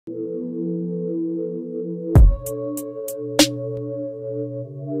Hello,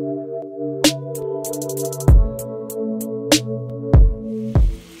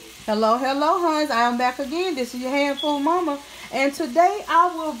 Huns. I am back again. This is your handful mama, and today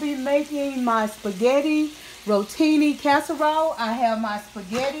I will be making my spaghetti rotini casserole. I have my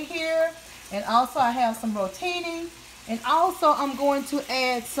spaghetti here, and also I have some rotini, and also I'm going to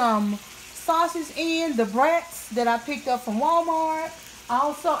add some sausage in, the brats that I picked up from Walmart.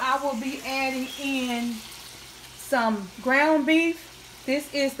 Also, I will be adding in some ground beef.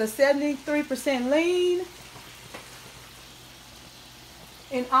 This is the 73% lean.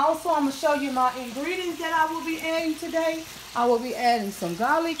 And also, I'm going to show you my ingredients that I will be adding today. I will be adding some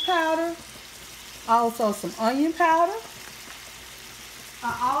garlic powder, also some onion powder.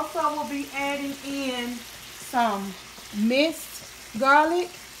 I also will be adding in some minced garlic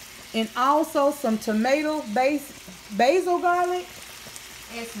and also some tomato basil garlic,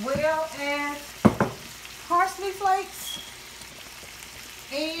 as well as parsley flakes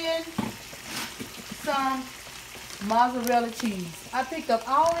and some mozzarella cheese. I picked up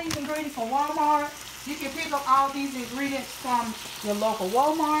all these ingredients from Walmart. You can pick up all these ingredients from your local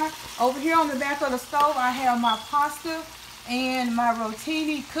Walmart. Over here on the back of the stove, I have my pasta and my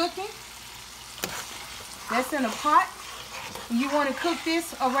rotini cooking. That's in a pot. You want to cook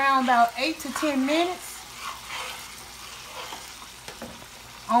this around about 8 to 10 minutes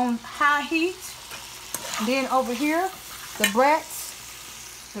on high heat. Then over here, the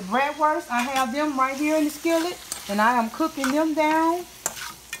bratwurst, I have them right here in the skillet, and I am cooking them down,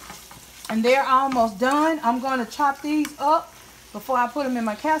 and they're almost done. I'm going to chop these up before I put them in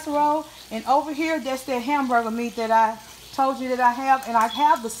my casserole. And over here, that's that hamburger meat that I told you that I have, and I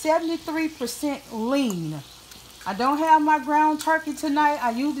have the 73% lean. I don't have my ground turkey tonight. I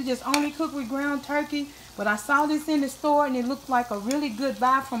usually just only cook with ground turkey, but I saw this in the store and it looked like a really good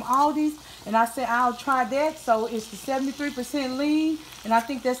buy from Aldi's, and I said I'll try that. So it's the 73% lean, and I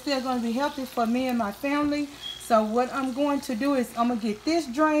think that's still going to be healthy for me and my family. So what I'm going to do is I'm going to get this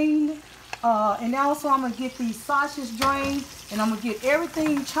drained, and also I'm going to get these sausage drained, and I'm going to get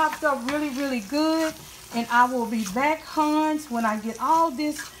everything chopped up really good. And I will be back, Hans, when I get all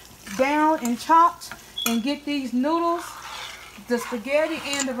this down and chopped and get these noodles, the spaghetti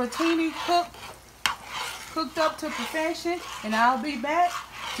and the rotini cooked up to perfection, and I'll be back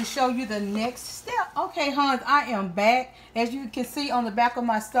to show you the next step. Okay, Hans, I am back. As you can see on the back of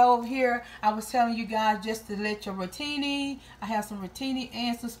my stove here, I was telling you guys just to let your rotini. I have some rotini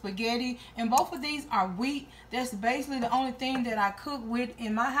and some spaghetti, and both of these are wheat. That's basically the only thing that I cook with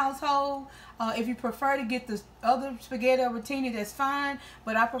in my household. If you prefer to get the other spaghetti or rotini, that's fine,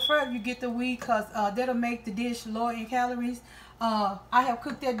 but I prefer if you get the wheat because that'll make the dish lower in calories. I have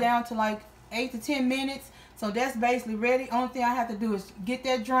cooked that down to like 8 to 10 minutes. So that's basically ready. Only thing I have to do is get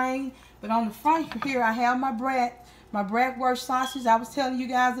that drained. But on the front here, I have my bratwurst sausage I was telling you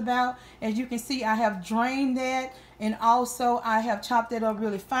guys about. As you can see, I have drained that, and also I have chopped that up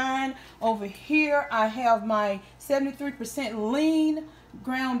really fine. Over here, I have my 73% lean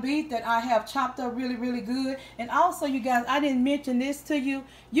ground beef that I have chopped up really good. And also, you guys, I didn't mention this to you.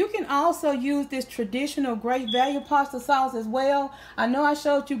 You can also use this traditional great value pasta sauce as well. I know I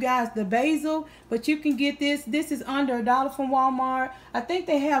showed you guys the basil, but you can get this. This is under $1 from Walmart. I think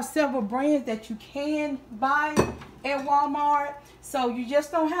they have several brands that you can buy at Walmart. So you just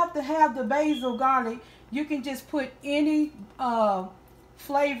don't have to have the basil garlic. You can just put any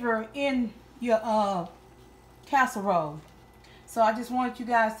flavor in your casserole. So I just wanted you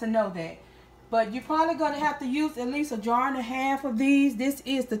guys to know that. But you're probably going to have to use at least 1.5 jars of these. This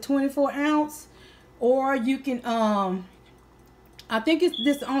is the 24 ounce. Or you can, I think this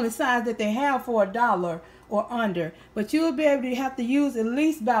is the only size that they have for $1 or under. But you'll be able to have to use at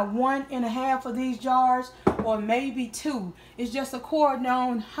least about 1.5 of these jars, or maybe 2. It's just according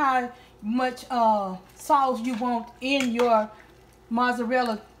on how much sauce you want in your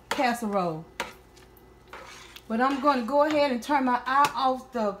mozzarella casserole. But I'm going to go ahead and turn my eye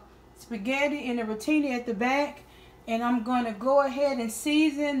off the spaghetti and the rotini at the back. And I'm going to go ahead and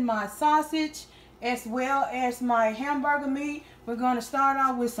season my sausage as well as my hamburger meat. We're going to start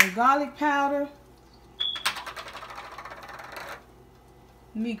off with some garlic powder.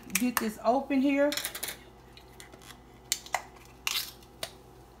 Let me get this open here.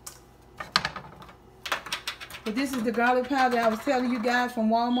 But this is the garlic powder I was telling you guys from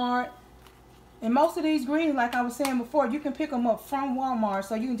Walmart. And most of these greens, like I was saying before, you can pick them up from Walmart.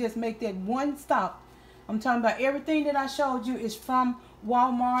 So you can just make that one stop. I'm talking about everything that I showed you is from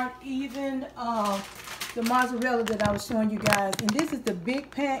Walmart. Even the mozzarella that I was showing you guys. And this is the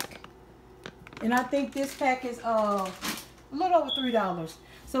big pack. And I think this pack is a little over $3.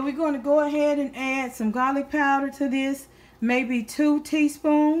 So we're going to go ahead and add some garlic powder to this, maybe 2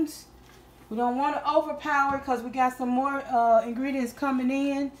 teaspoons. We don't want to overpower because we got some more ingredients coming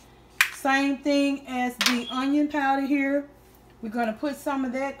in. Same thing as the onion powder here. We're going to put some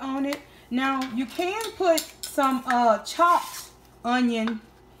of that on it. Now, you can put some chopped onion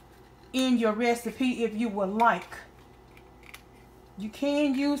in your recipe if you would like. You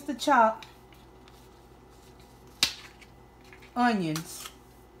can use the chopped onions.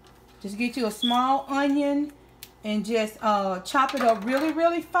 Just get you a small onion and just chop it up really,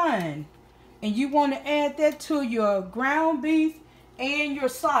 really fine. And you want to add that to your ground beef and your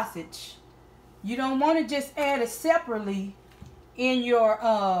sausage. You don't want to just add it separately in your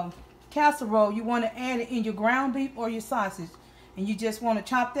casserole. You want to add it in your ground beef or your sausage. And you just want to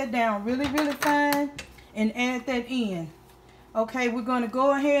chop that down really, really fine and add that in. Okay, we're going to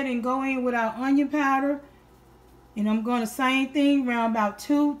go ahead and go in with our onion powder. And I'm going to same thing, around about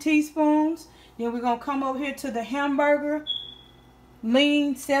 2 teaspoons. Then we're going to come over here to the hamburger.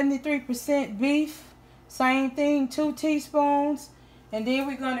 Lean 73% beef. Same thing, 2 teaspoons. And then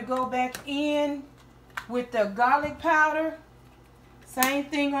we're going to go back in with the garlic powder. Same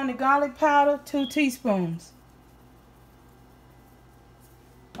thing on the garlic powder, 2 teaspoons.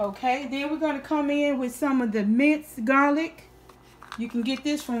 Okay, then we're going to come in with some of the minced garlic. You can get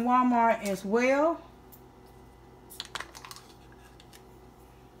this from Walmart as well.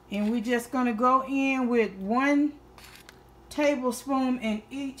 And we're just going to go in with 1 tablespoon in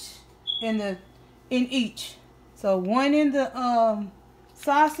each. So 1 in the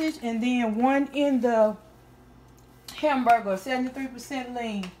sausage and then 1 in the hamburger, 73%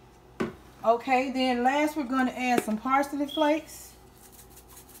 lean. Okay, then last we're going to add some parsley flakes.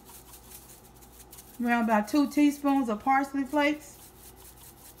 Around about 2 teaspoons of parsley flakes.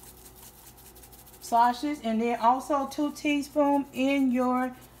 Sausage, and then also 2 teaspoons in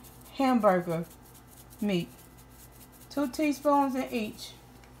your hamburger meat. 2 teaspoons in each.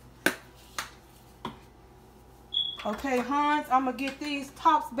 Okay, Hans, I'm going to get these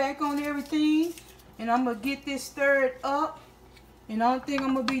tops back on everything. And I'm going to get this stirred up. And the only thing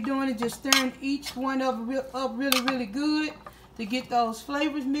I'm going to be doing is just stirring each one up really, really good to get those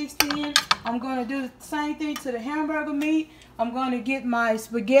flavors mixed in. I'm going to do the same thing to the hamburger meat. I'm going to get my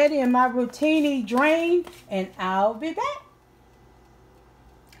spaghetti and my rotini drained, and I'll be back.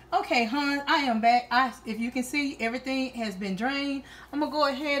 Okay, Hans, I am back. If you can see, everything has been drained. I'm going to go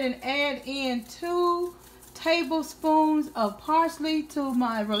ahead and add in 2 tablespoons of parsley to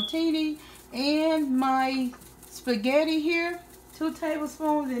my rotini and my spaghetti here. 2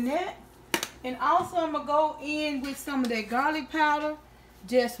 tablespoons in that. And also I'm going to go in with some of that garlic powder.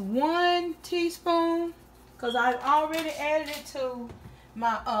 Just 1 teaspoon. Because I've already added it to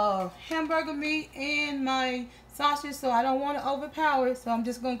my hamburger meat and my sausage. So I don't want to overpower it. So I'm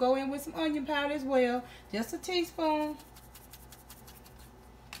just going to go in with some onion powder as well. Just a teaspoon.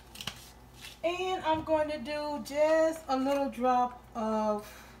 And I'm going to do just a little drop of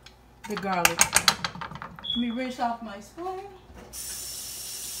the garlic. Let me rinse off my spoon.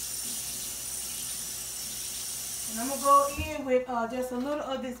 And I'm going to go in with just a little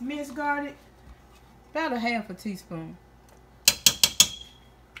of this minced garlic. About a half a teaspoon.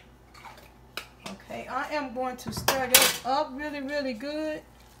 Okay, I am going to stir this up really, really good.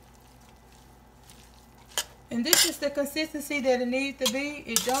 And this is the consistency that it needs to be.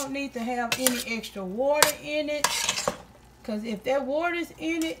 It don't need to have any extra water in it. Because if that water is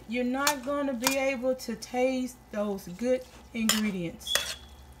in it, you're not going to be able to taste those good ingredients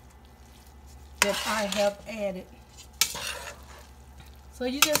that I have added. So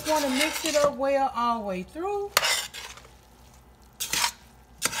you just want to mix it up well all the way through.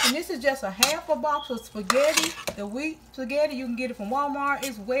 And this is just a half a box of spaghetti. The wheat spaghetti, you can get it from Walmart.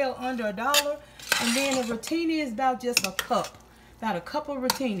 It's well under $1. And then the rotini is about just a cup. About a cup of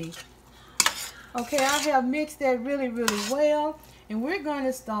rotini. Okay, I have mixed that really, really well. And we're going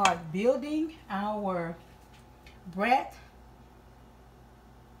to start building our brat,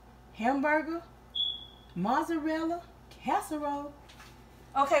 hamburger, mozzarella, casserole.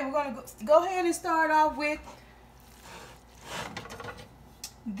 Okay, we're going to go ahead and start off with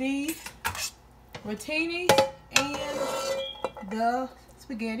the rotini and the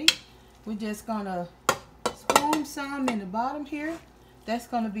spaghetti. We're just going to spoon some in the bottom here. That's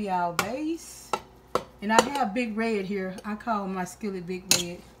going to be our base. And I have Big Red here. I call my skillet Big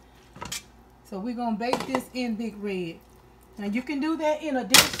Red. So we're going to bake this in Big Red. Now you can do that in a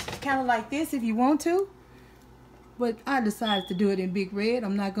dish kind of like this if you want to. But I decided to do it in Big Red.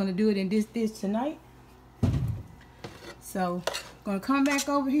 I'm not going to do it in this dish tonight. So I'm going to come back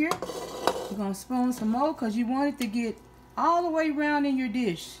over here. We're going to spoon some more because you want it to get all the way around in your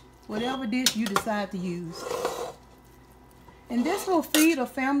dish, whatever dish you decide to use. And this will feed a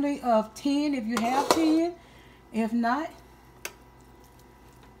family of 10 if you have 10. If not,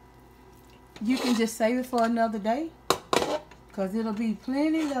 you can just save it for another day, because it'll be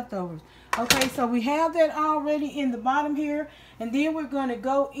plenty leftovers. Okay, so we have that already in the bottom here. And then we're going to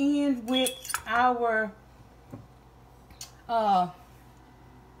go in with our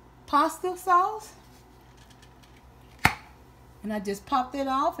pasta sauce. And I just popped it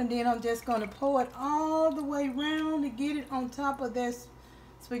off, and then I'm just going to pour it all the way around to get it on top of this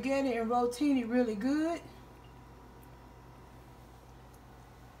spaghetti and rotini really good.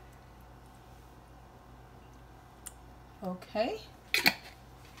 Okay.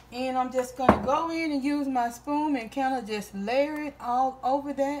 And I'm just going to go in and use my spoon and kind of just layer it all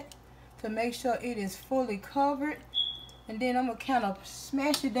over that to make sure it is fully covered. And then I'm going to kind of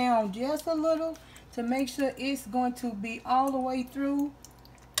smash it down just a little to make sure it's going to be all the way through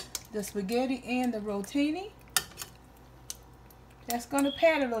the spaghetti and the rotini. That's going to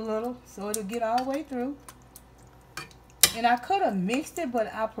pat it a little so it'll get all the way through. And I could have mixed it,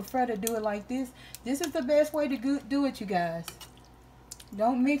 but I prefer to do it like this. This is the best way to do it, you guys.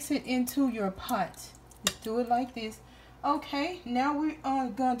 Don't mix it into your pot. Just do it like this. Okay, now we are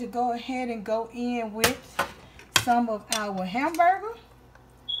going to go ahead and go in with some of our hamburger.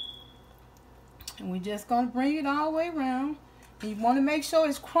 And we're just going to bring it all the way around. And you want to make sure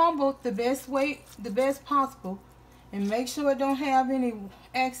it's crumbled the best way, the best possible. And make sure it don't have any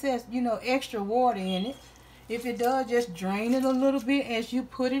excess, you know, extra water in it. If it does, just drain it a little bit as you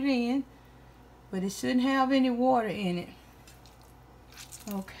put it in. But it shouldn't have any water in it.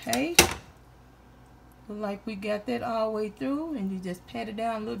 Okay. Look like we got that all the way through. And you just pat it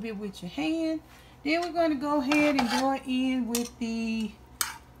down a little bit with your hand. Then we're going to go ahead and go in with the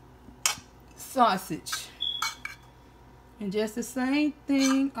sausage. And just the same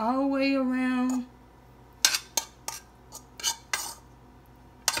thing all the way around.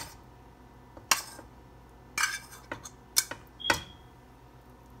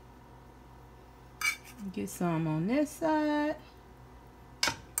 Get some on this side.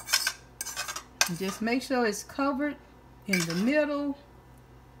 And just make sure it's covered in the middle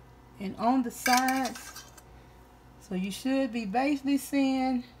and on the sides. So you should be basically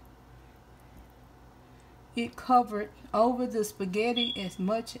seeing it covered over the spaghetti as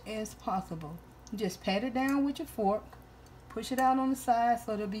much as possible. Just pat it down with your fork. Push it out on the side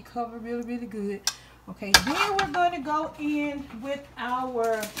so it'll be covered really, really good. Okay, then we're going to go in with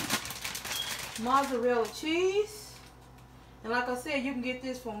our mozzarella cheese. And like I said, you can get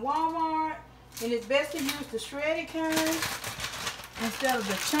this from Walmart. And it's best to use the shredded kind instead of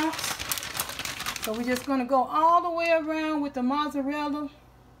the chunks. So we're just going to go all the way around with the mozzarella.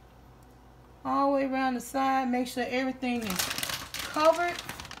 All the way around the side. Make sure everything is covered.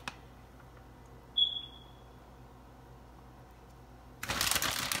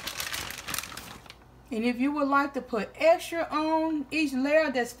 And if you would like to put extra on each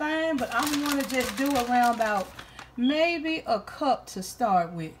layer, that's fine. But I'm going to just do around about maybe a cup to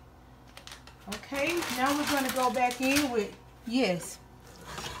start with. Okay, now we're going to go back in with, yes,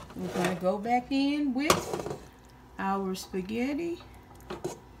 we're going to go back in with our spaghetti.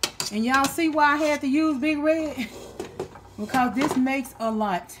 And y'all see why I had to use Big Red? Because this makes a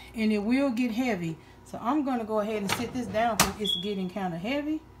lot and it will get heavy. So I'm going to go ahead and sit this down because it's getting kind of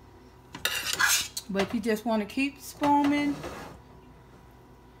heavy. But if you just want to keep spooming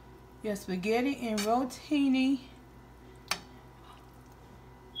your spaghetti and rotini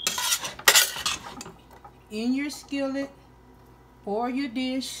in your skillet or your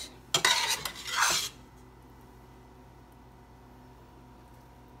dish.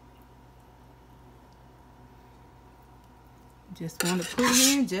 Just want to put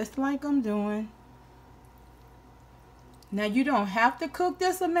it in just like I'm doing. Now you don't have to cook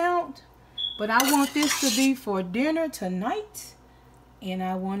this amount, but I want this to be for dinner tonight, and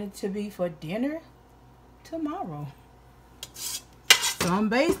I want it to be for dinner tomorrow. So I'm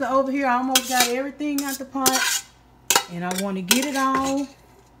basically over here, I almost got everything out the pot, and I want to get it all.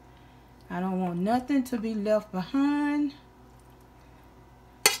 I don't want nothing to be left behind.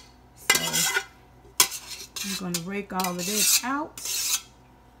 So I'm going to rake all of this out.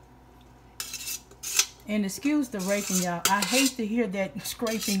 And excuse the raking, y'all. I hate to hear that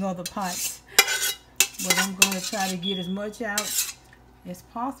scraping of the pots. But I'm going to try to get as much out as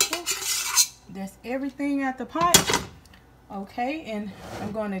possible. That's everything out the pot. Okay, and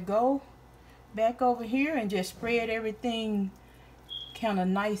I'm going to go back over here and just spread everything kind of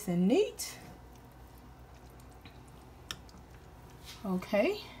nice and neat.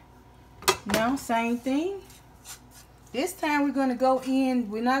 Okay, now same thing. This time we're going to go in.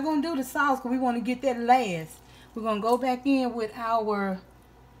 We're not going to do the sauce because we want to get that last. We're going to go back in with our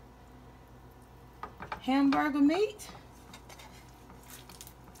hamburger meat.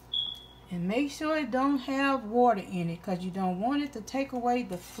 And make sure it don't have water in it because you don't want it to take away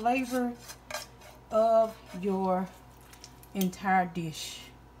the flavor of your entire dish.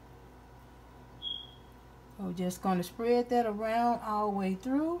 So just going to spread that around all the way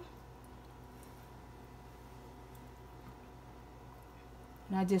through.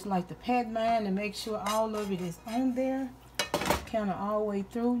 And I just like to pat mine and make sure all of it is on there. Kind of all the way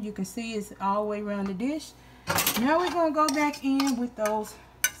through. You can see it's all the way around the dish. Now we're going to go back in with those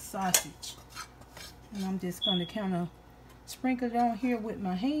sausage. And I'm just going to kind of sprinkle it on here with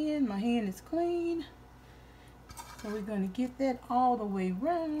my hand. My hand is clean. So we're going to get that all the way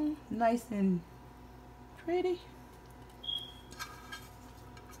around. Nice and pretty.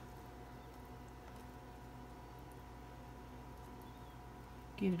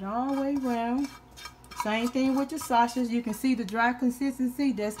 Get it all the way around. Same thing with the sausage. You can see the dry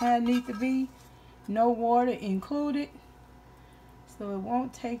consistency. That's how it needs to be. No water included. So it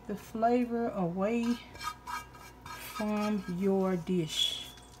won't take the flavor away from your dish.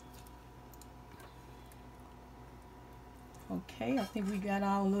 Okay, I think we got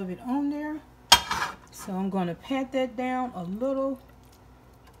all of it on there. So I'm going to pat that down a little.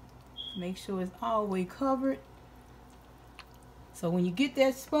 Make sure it's all the way covered. So when you get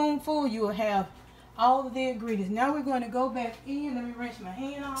that spoonful, you will have all of the ingredients. Now we're going to go back in. Let me rinse my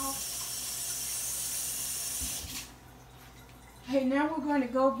hand off. Okay, now we're going to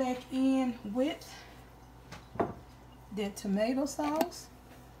go back in with the tomato sauce.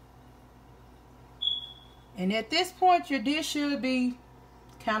 And at this point, your dish should be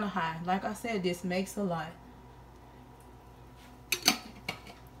kind of high. Like I said, this makes a lot.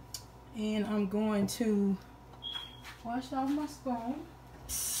 And I'm going to wash off my spoon.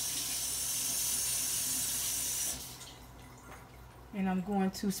 And I'm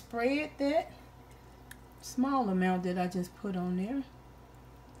going to spread that small amount that I just put on there.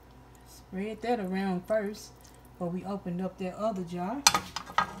 Spread that around first before we opened up that other jar.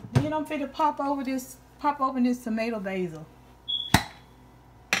 Then I'm finna pop open this tomato basil.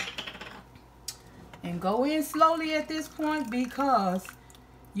 And go in slowly at this point because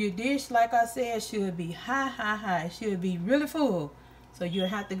your dish, like I said, should be high. It should be really full. So you'll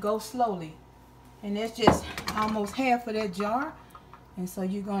have to go slowly. And that's just almost half of that jar. And so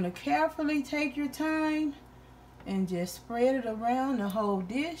you're going to carefully take your time and just spread it around the whole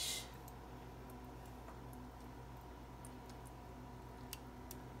dish.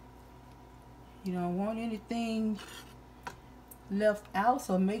 You don't want anything left out,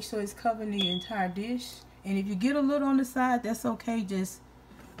 so make sure it's covering the entire dish. And if you get a little on the side, that's okay. Just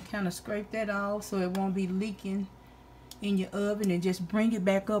kind of scrape that off so it won't be leaking in your oven, and just bring it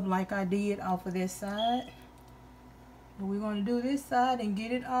back up like I did off of this side. But we're going to do this side and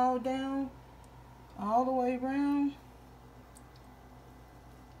get it all down all the way around.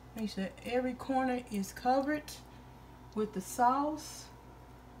 Make sure every corner is covered with the sauce.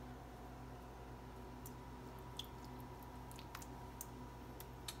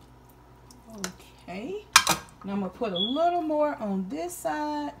 Okay, now I'm going to put a little more on this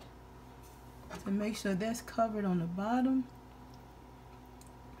side to make sure that's covered on the bottom.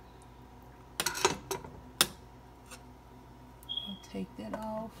 I'll take that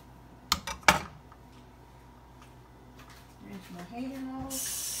off. Rinse my hand off.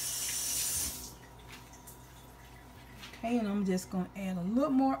 Okay, and I'm just going to add a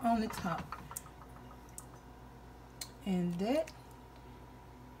little more on the top. And that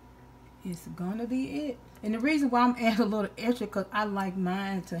is gonna be it. And the reason why I'm adding a little extra, because I like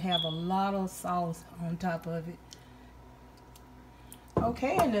mine to have a lot of sauce on top of it.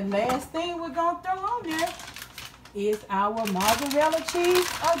 Okay, and the last thing we're gonna throw on there is our mozzarella cheese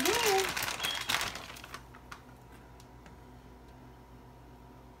again.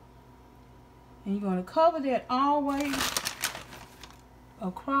 And you're gonna cover that all the way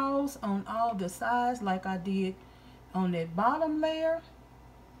across on all the sides like I did on that bottom layer.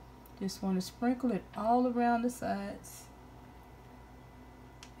 Just want to sprinkle it all around the sides.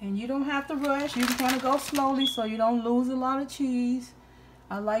 And you don't have to rush. You can kind of go slowly so you don't lose a lot of cheese.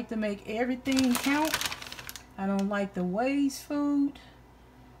 I like to make everything count. I don't like to waste food.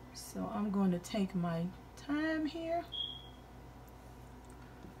 So I'm going to take my time here.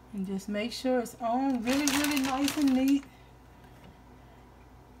 And just make sure it's on really, really nice and neat.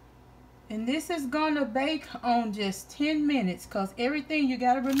 And this is going to bake on just 10 minutes because everything, you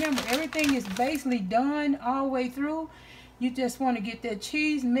got to remember, everything is basically done all the way through. You just want to get that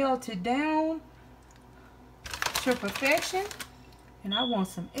cheese melted down. to perfection. And I want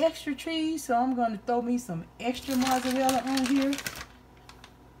some extra cheese, so I'm going to throw me some extra mozzarella on here.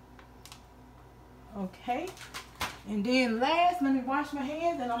 Okay. And then last, let me wash my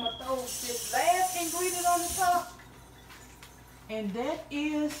hands, and I'm going to throw this last ingredient on the top. And that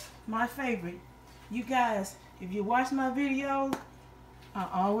is my favorite. You guys, if you watch my videos, I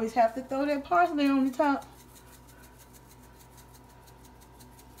always have to throw that parsley on the top.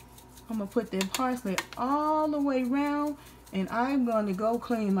 I'm going to put that parsley all the way around. And I'm going to go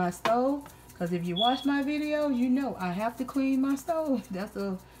clean my stove. Because if you watch my videos, you know I have to clean my stove. That's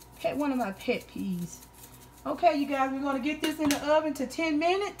one of my pet peeves. Okay, you guys, we're going to get this in the oven to 10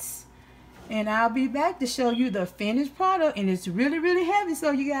 minutes. And I'll be back to show you the finished product. And it's really, really heavy.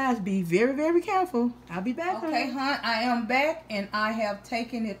 So you guys be very, very careful. I'll be back. Okay, hon, I am back. And I have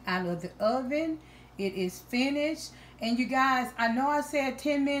taken it out of the oven. It is finished. And you guys, I know I said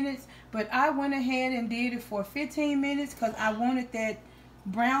 10 minutes, but I went ahead and did it for 15 minutes because I wanted that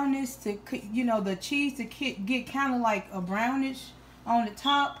brownish to, you know, the cheese to get kind of like a brownish on the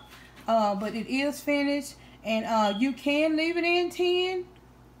top. But it is finished. And you can leave it in 10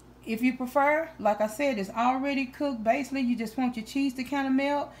 if you prefer. Like I said, it's already cooked. Basically, you just want your cheese to kind of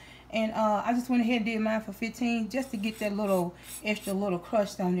melt. And I just went ahead and did mine for 15 just to get that little extra little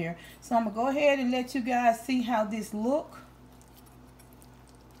crust on there. So I'm going to go ahead and let you guys see how this look.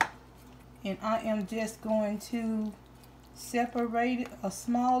 And I am just going to separate a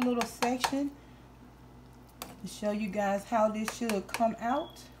small little section to show you guys how this should come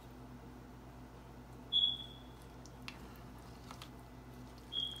out.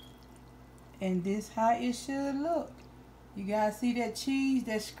 And this how it should look. You guys see that cheese,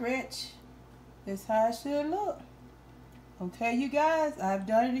 that scratch? That's how it should look. Okay, you guys, I've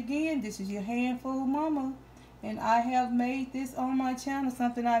done it again. This is your handful mama. And I have made this on my channel,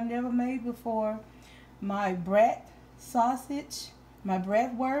 something I've never made before. My brat sausage, my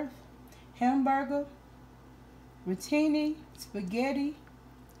bratwurst, hamburger, rotini, spaghetti,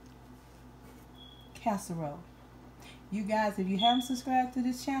 casserole. You guys, if you haven't subscribed to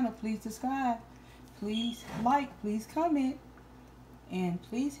this channel, please subscribe. Please like, please comment, and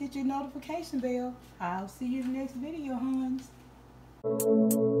please hit your notification bell. I'll see you in the next video, Hans.